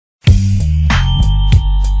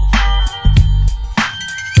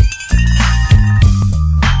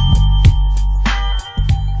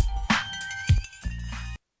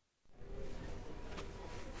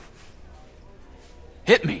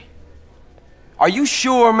Are you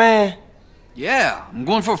sure, man? Yeah, I'm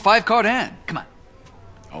going for a 5-card hand. Come on.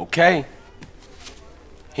 Okay.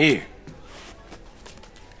 Here.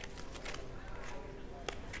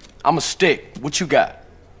 I'm a stick. What you got?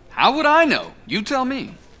 How would I know? You tell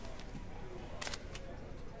me.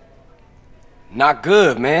 Not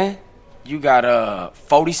good, man. You got a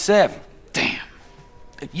 47. Damn.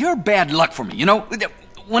 You're bad luck for me, you know?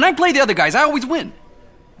 When I play the other guys, I always win.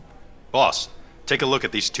 Boss, take a look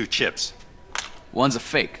at these 2 chips. One's a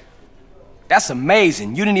fake. That's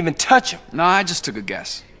amazing. You didn't even touch him. No, I just took a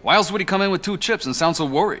guess. Why else would he come in with 2 chips and sound so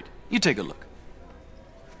worried? You take a look.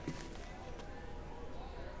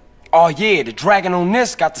 Oh yeah, the dragon on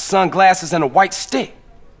this got the sunglasses and a white stick.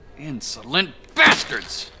 Insolent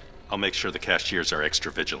bastards! I'll make sure the cashiers are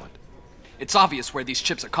extra vigilant. It's obvious where these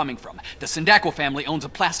chips are coming from. The Sindaco family owns a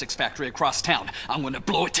plastics factory across town. I'm gonna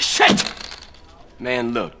blow it to shit!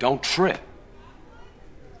 Man, look, don't trip.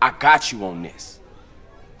 I got you on this.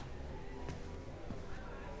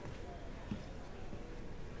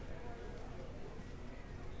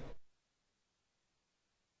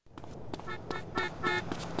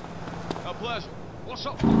 A pleasure. What's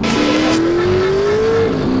up?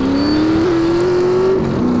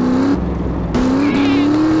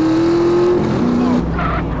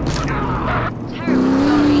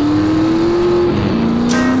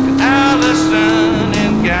 Allison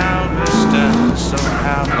in Galveston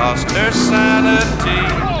somehow lost her sanity.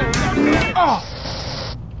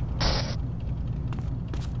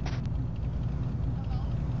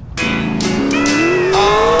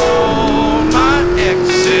 All my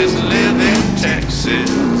exes live in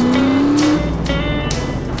Texas,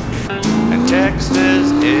 and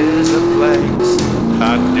Texas is a place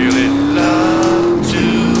I dearly love to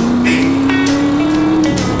be.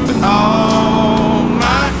 But all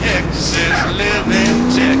my exes live in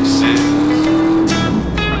Texas,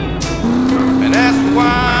 and that's why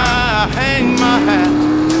I hang my hat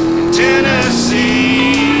in Tennessee.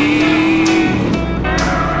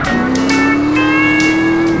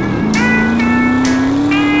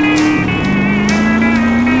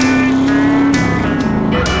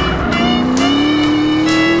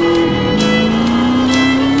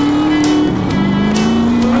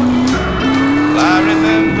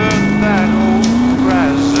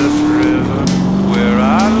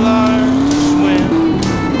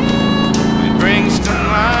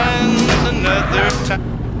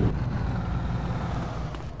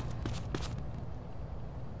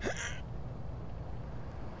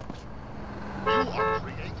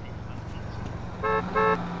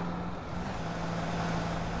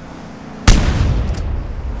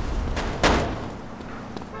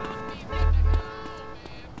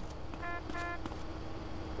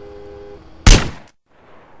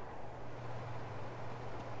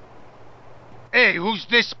 Hey, who's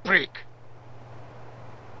this prick?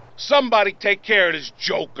 Somebody take care of this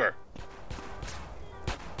joker.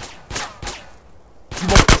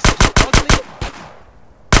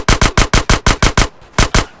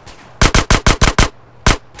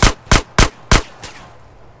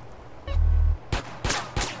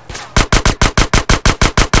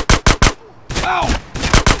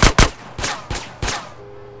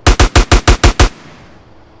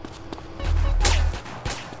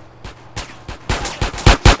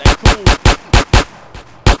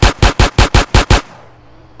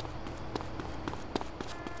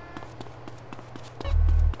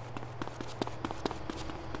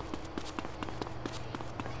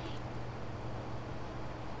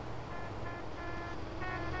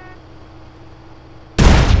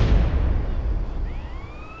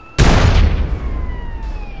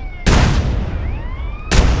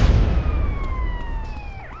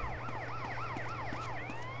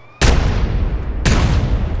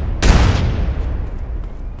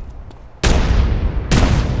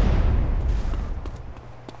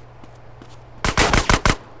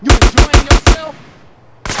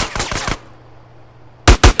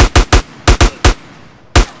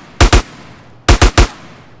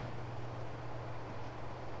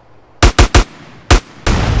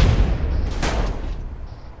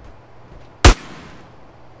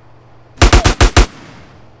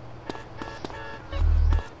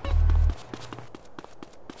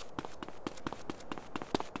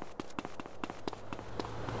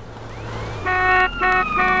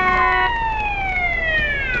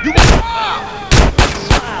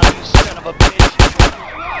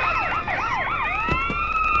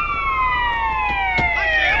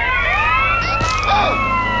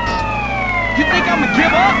 You think I'm gonna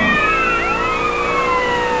give up?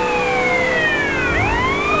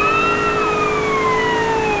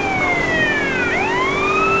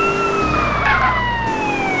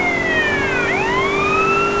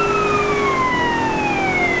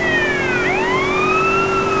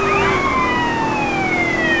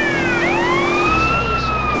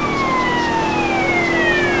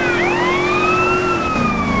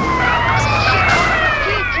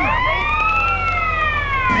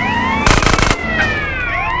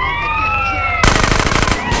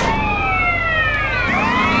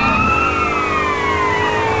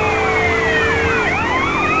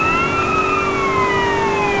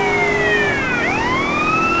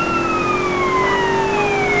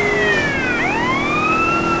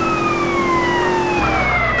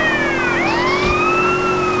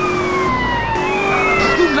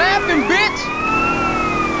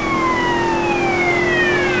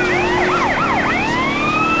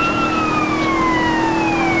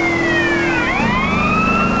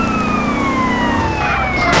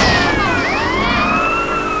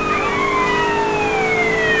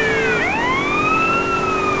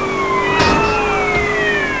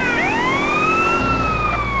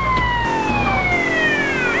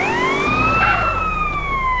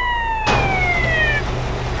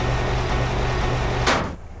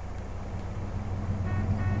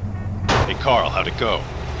 Carl, how'd it go?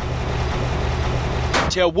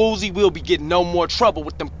 Tell Woozie we'll be getting no more trouble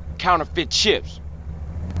with them counterfeit chips.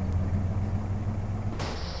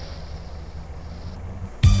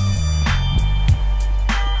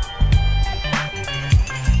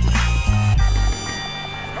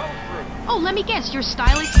 Oh, let me guess, you're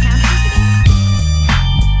stylish, handsome,